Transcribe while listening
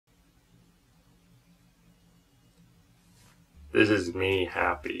this is me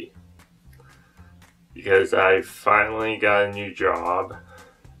happy because I finally got a new job,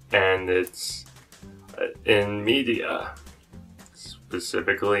 and it's in media,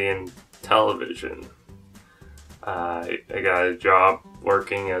 specifically in television. I got a job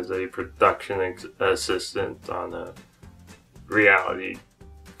working as a production assistant on a reality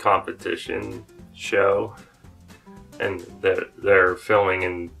competition show, and they're filming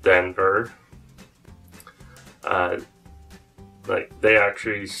in Denver. They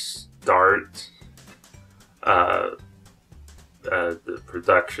actually start the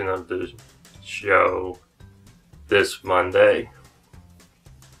production of the show this Monday,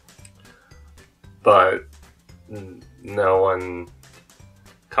 but no one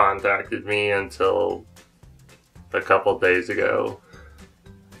contacted me until a couple days ago.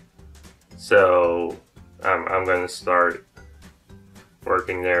 So I'm going to start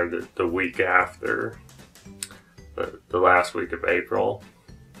working there the week after, the last week of April.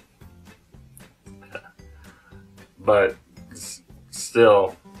 But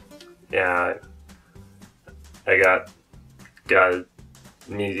still, yeah, I got a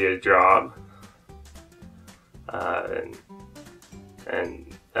media job,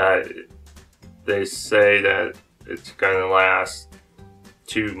 and they say that it's gonna last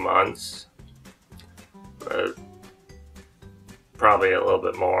 2 months, probably a little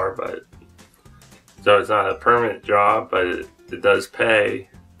bit more. But so it's not a permanent job, but it does pay,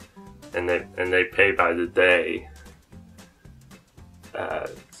 and they pay by the day.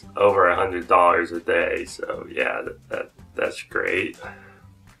 It's over $100 a day, so yeah, that's great.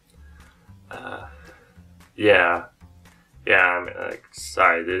 Yeah, I'm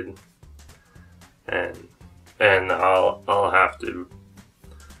excited, and I'll have to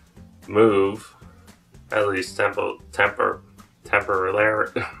move, at least temporarily.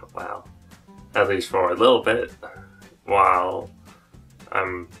 Wow, at least for a little bit while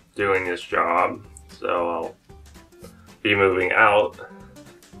I'm doing this job. So I'll be moving out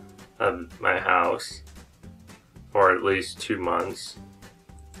of my house for at least 2 months.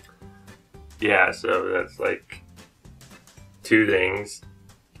 Yeah, so that's like 2 things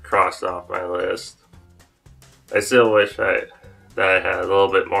crossed off my list. I still wish that I had a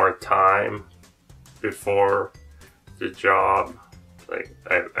little bit more time before the job. Like,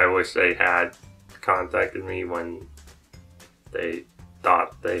 I wish they had contacted me when they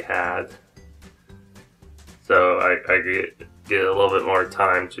thought they had. So I get a little bit more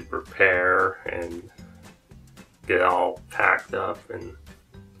time to prepare and get all packed up and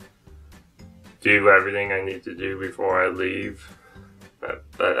do everything I need to do before I leave. But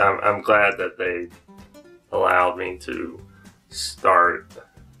I'm glad that they allowed me to start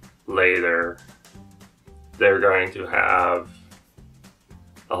later. They're going to have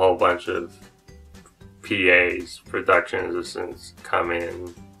a whole bunch of PAs, production assistants, come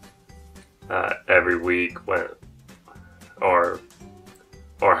in every week, or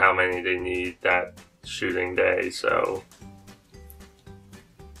how many they need that shooting day. So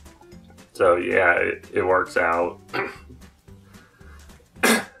yeah, it works out.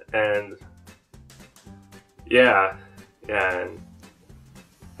 And yeah, and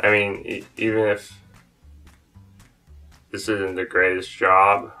I mean, even if this isn't the greatest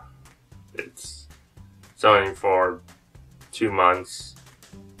job, it's only for 2 months,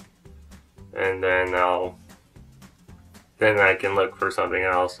 and then I can look for something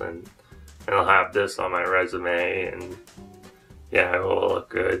else, and I'll have this on my resume, and yeah, it will look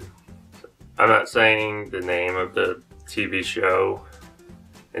good. I'm not saying the name of the TV show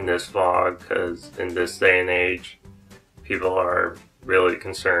in this vlog, because in this day and age, people are really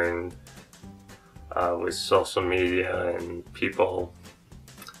concerned with social media and people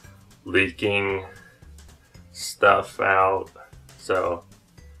leaking stuff out. So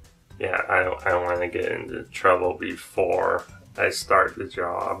yeah, I don't want to get into trouble before I start the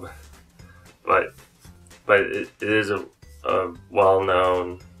job. But it is a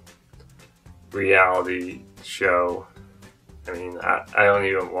well-known reality show. I mean, I don't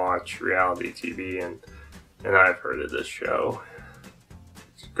even watch reality TV, and I've heard of this show.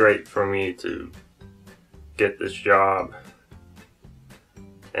 It's great for me to get this job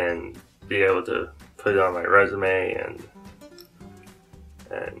and be able to put it on my resume,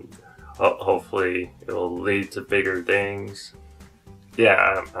 and hopefully it will lead to bigger things.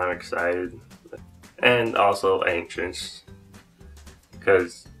 Yeah, I'm excited, and also anxious,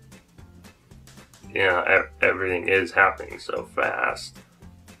 because you know, everything is happening so fast,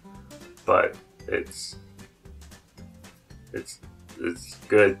 but it's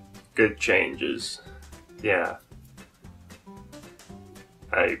good changes. Yeah,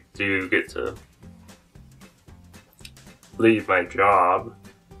 I do get to leave my job,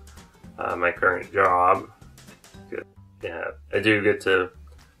 my current job. Yeah, I do get to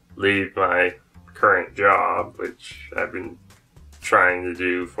leave my current job, which I've been trying to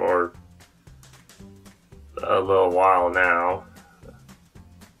do for a little while now,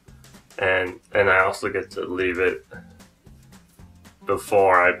 and I also get to leave it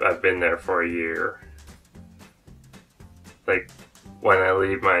before I've been there for a year. Like when I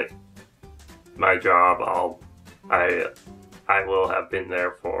leave my job, I will have been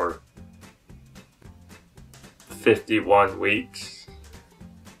there for 51 weeks,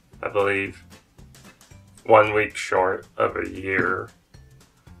 I believe. 1 week short of a year.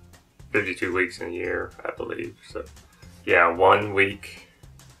 52 weeks in a year, I believe. So, yeah, 1 week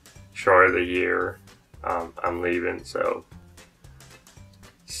short of the year, I'm leaving. So,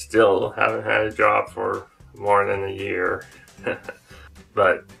 still haven't had a job for more than a year.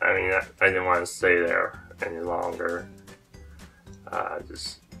 But, I mean, I didn't want to stay there any longer.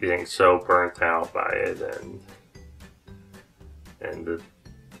 Just getting so burnt out by it, and the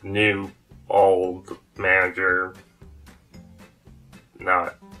new old manager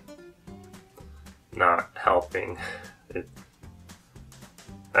not helping.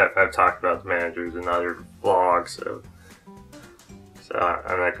 I've talked about the managers in other vlogs, so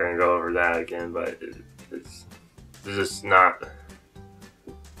I'm not going to go over that again, but it's just not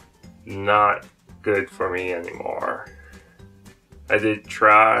good for me anymore. I did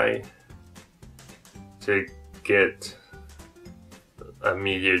try to get a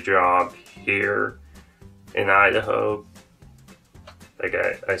media job here in Idaho. Like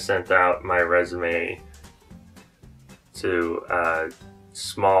I sent out my resume to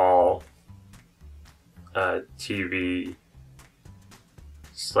small TV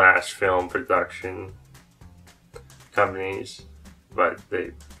 / film production companies, but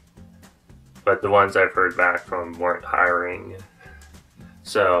the ones I've heard back from weren't hiring.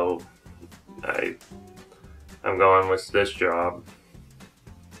 So I'm going with this job.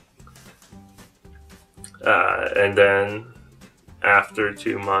 And then after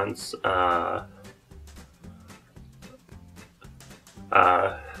 2 months, then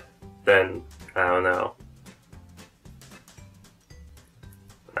I don't know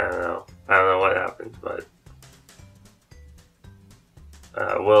what happens, but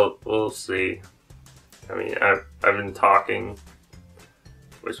we'll see. I mean, I've been talking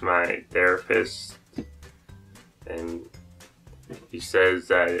with my therapist, and he says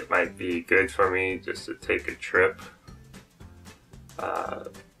that it might be good for me just to take a trip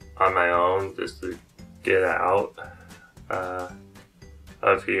on my own, just to get out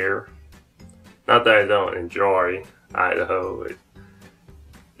of here. Not that I don't enjoy Idaho.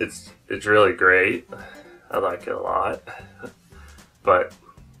 It's really great. I like it a lot. But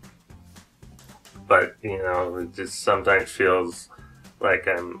you know, it just sometimes feels like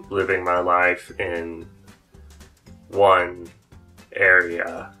I'm living my life in one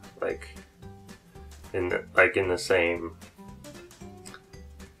area, like in the same,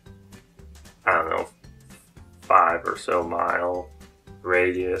 I don't know, 5 or so mile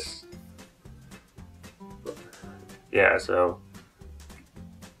radius. Yeah, so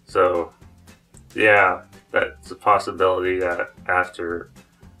yeah, that's a possibility that after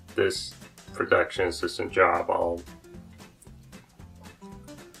this production assistant job, I'll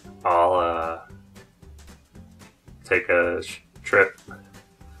take a trip.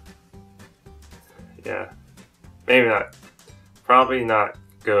 Yeah, maybe not. Probably not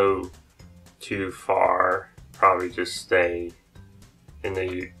go too far. Probably just stay in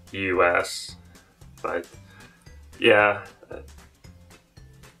the U.S. But yeah,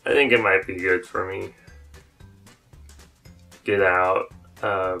 I think it might be good for me. Get out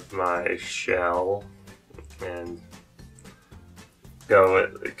of my shell and go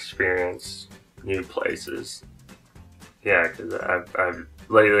experience new places. Yeah, because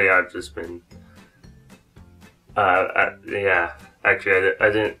lately I've just been yeah, actually I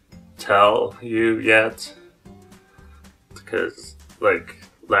didn't tell you yet, because like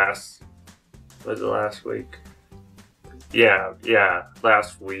last week? Yeah,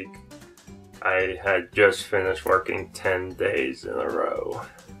 last week I had just finished working 10 days in a row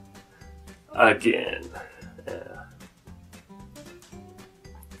again. Yeah.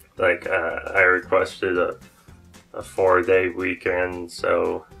 Like I requested a 4-day weekend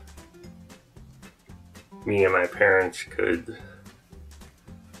so me and my parents could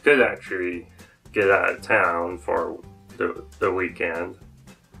actually get out of town for the weekend.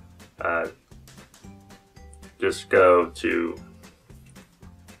 Just go to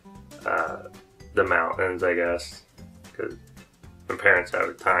the mountains, I guess, because my parents have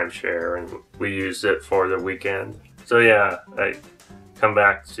a timeshare and we used it for the weekend. So yeah, I come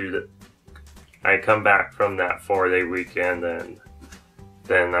back from that 4-day weekend, and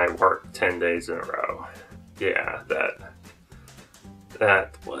then I work 10 days in a row. Yeah, that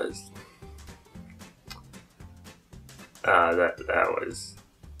was that was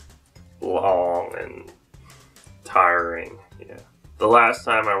long and tiring. Yeah, the last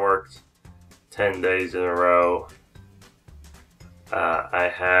time I worked 10 days in a row,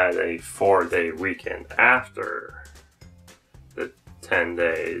 I had a 4-day weekend after the 10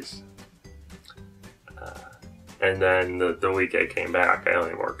 days. And then the week I came back, I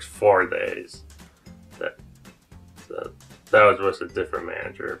only worked 4 days. That was with a different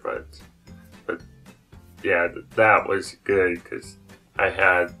manager, but yeah, that was good because I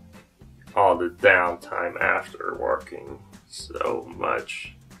had all the downtime after working so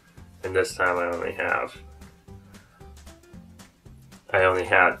much. And this time I only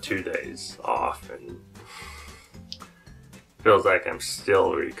had 2 days off, and feels like I'm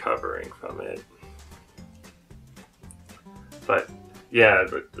still recovering from it. But yeah,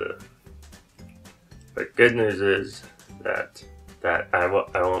 but the good news is that I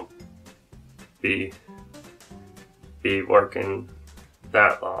won't be working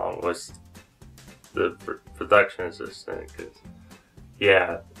that long with the production assistant, because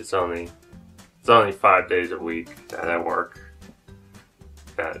yeah, it's only 5 days a week that I work.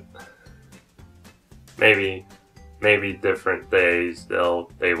 That maybe different days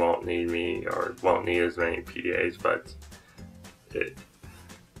they won't need me or won't need as many PAs, but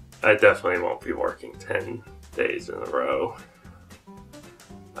I definitely won't be working 10 days in a row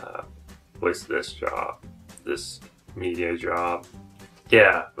with this job, this media job.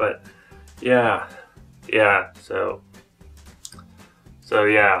 Yeah, but yeah. So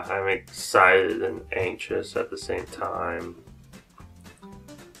yeah, I'm excited and anxious at the same time.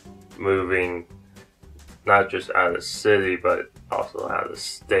 Moving not just out of the city, but also out of the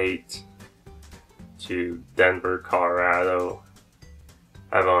state to Denver, Colorado.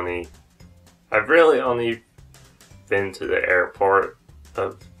 I've really only been to the airport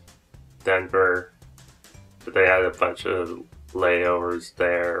of Denver, but they had a bunch of layovers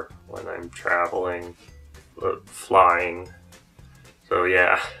there when I'm traveling, flying. So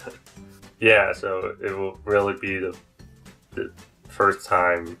yeah, so it will really be the first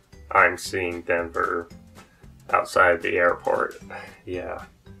time I'm seeing Denver outside the airport. Yeah,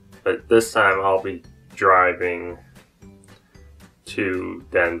 but this time I'll be driving to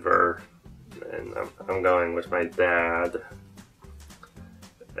Denver, and I'm going with my dad,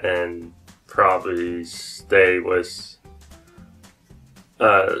 and probably stay with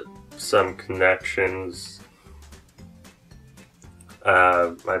some connections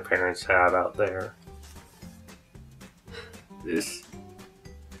my parents have out there.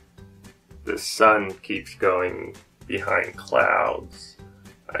 The sun keeps going behind clouds,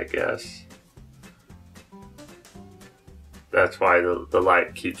 I guess. That's why the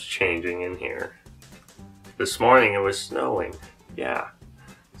light keeps changing in here. This morning it was snowing. Yeah,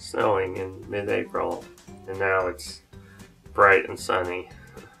 snowing in mid-April, and now it's bright and sunny.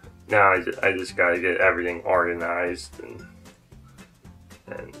 Now I just gotta get everything organized and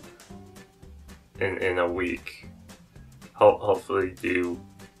in a week, hopefully do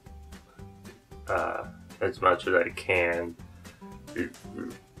as much as I can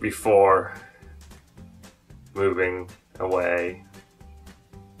before moving away,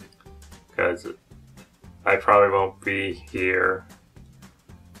 because I probably won't be here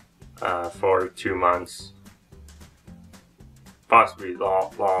for 2 months, possibly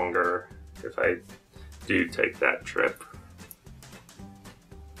longer if I do take that trip.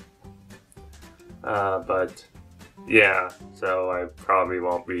 But yeah, so I probably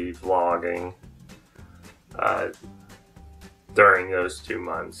won't be vlogging during those 2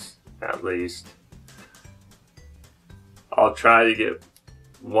 months at least. I'll try to get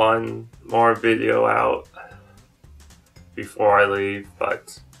one more video out before I leave,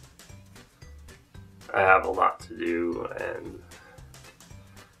 but I have a lot to do, and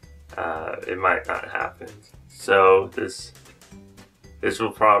it might not happen. So this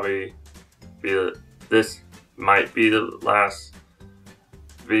will probably be this might be the last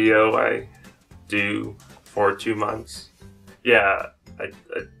video I do for 2 months. Yeah, I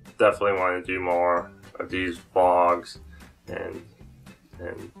definitely want to do more of these vlogs and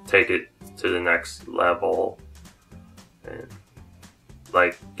take it to the next level, and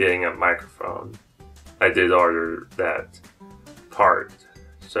like getting a microphone. I did order that part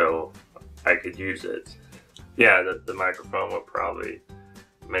so I could use it. Yeah, the microphone would probably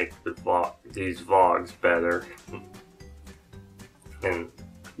make these vlogs better. And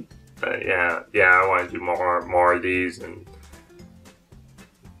yeah, I want to do more of these and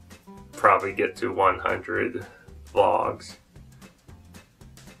probably get to 100 vlogs.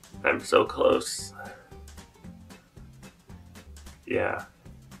 I'm so close. Yeah,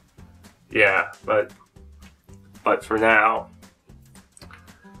 but for now,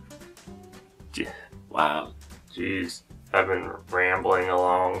 wow, geez, I've been rambling a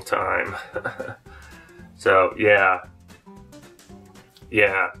long time. So yeah,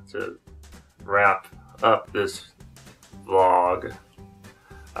 to wrap up this vlog,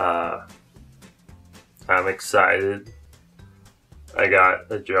 I'm excited. I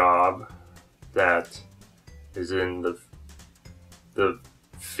got a job that is in the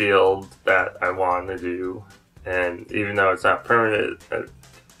field that I want to do, and even though it's not permanent,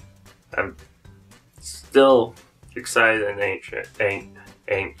 I'm still excited and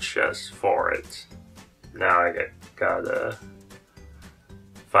anxious for it. Now I gotta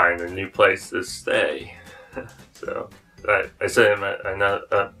find a new place to stay. So I said in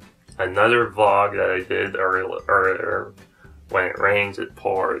another vlog that I did earlier, when it rains it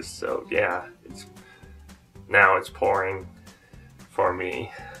pours. So yeah, now it's pouring for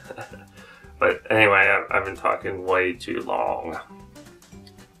me. But anyway, I've been talking way too long.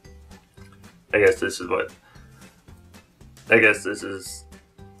 I guess this is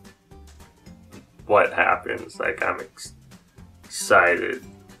what happens. Like, I'm excited,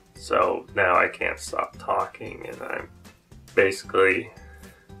 so now I can't stop talking, and I'm basically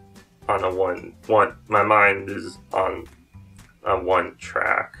on my mind is on a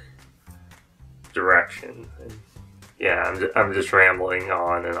one-track direction. And yeah, I'm just rambling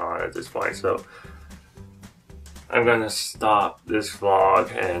on and on at this point, so I'm gonna stop this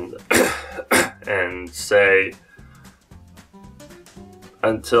vlog and say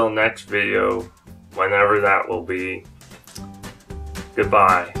until next video, whenever that will be,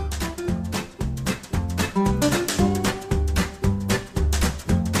 goodbye.